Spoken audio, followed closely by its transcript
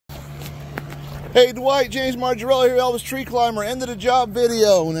Hey Dwight, James Margarello here, Elvis Tree Climber. End of the job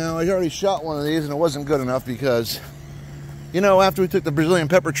video. Now, I already shot one of these and it wasn't good enough because, you know, after we took the Brazilian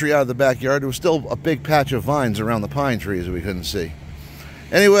pepper tree out of the backyard, there was still a big patch of vines around the pine trees that we couldn't see.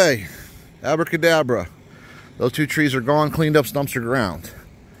 Anyway, abracadabra. Those two trees are gone, cleaned up, stumps are ground.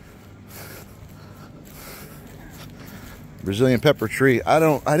 Brazilian pepper tree. I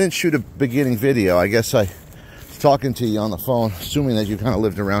didn't shoot a beginning video. I guess I was talking to you on the phone, assuming that you kind of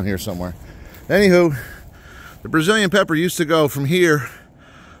lived around here somewhere. Anywho, the Brazilian pepper used to go from here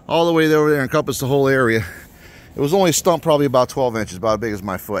all the way over there and encompass the whole area. It was only a stump probably about 12 inches, about as big as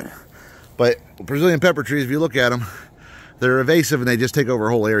my foot. But Brazilian pepper trees, if you look at them, they're evasive and they just take over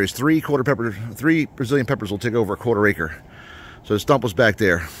whole areas. Three Brazilian peppers will take over a quarter acre. So the stump was back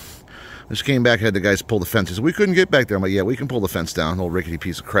there. Just came back, had the guys pull the fence. He said, we couldn't get back there. I'm like, yeah, we can pull the fence down. An old rickety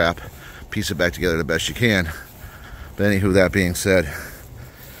piece of crap. Piece it back together the best you can. But anywho, that being said,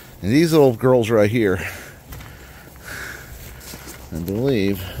 and these little girls right here, I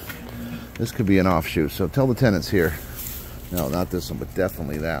believe this could be an offshoot. So tell the tenants here, no, not this one, but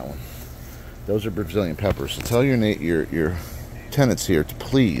definitely that one. Those are Brazilian peppers. So tell your tenants here to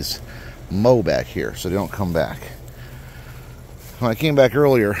please mow back here so they don't come back. When I came back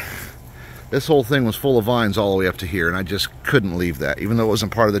earlier, this whole thing was full of vines all the way up to here, and I just couldn't leave that, even though it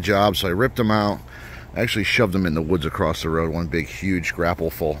wasn't part of the job. So I ripped them out. I actually shoved them in the woods across the road, one big, huge grapple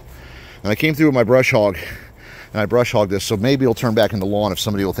full. And I came through with my brush hog, and I brush hogged this, so maybe it'll turn back into lawn if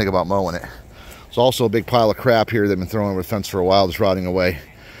somebody will think about mowing it. There's also a big pile of crap here they've been throwing over the fence for a while, just rotting away,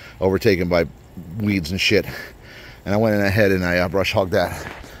 overtaken by weeds and shit. And I went in ahead and I brush hogged that.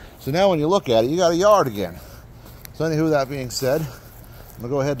 So now when you look at it, you got a yard again. So anywho, that being said, I'm gonna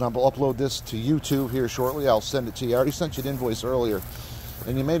go ahead and I'll upload this to YouTube here shortly. I'll send it to you. I already sent you an invoice earlier,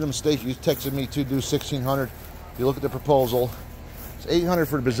 and you made a mistake. You texted me to do $1,600. You look at the proposal, it's $800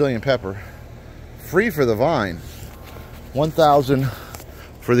 for the Brazilian pepper, free for the vine, $1,000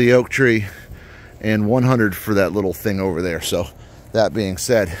 for the oak tree, and $100 for that little thing over there. So that being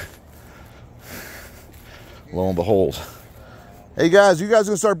said, lo and behold, hey guys, you guys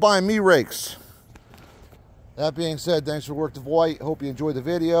are gonna start buying me rakes. That being said, thanks for work, Dwight. Hope you enjoyed the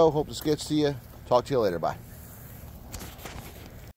video. Hope this gets to you. Talk to you later. Bye.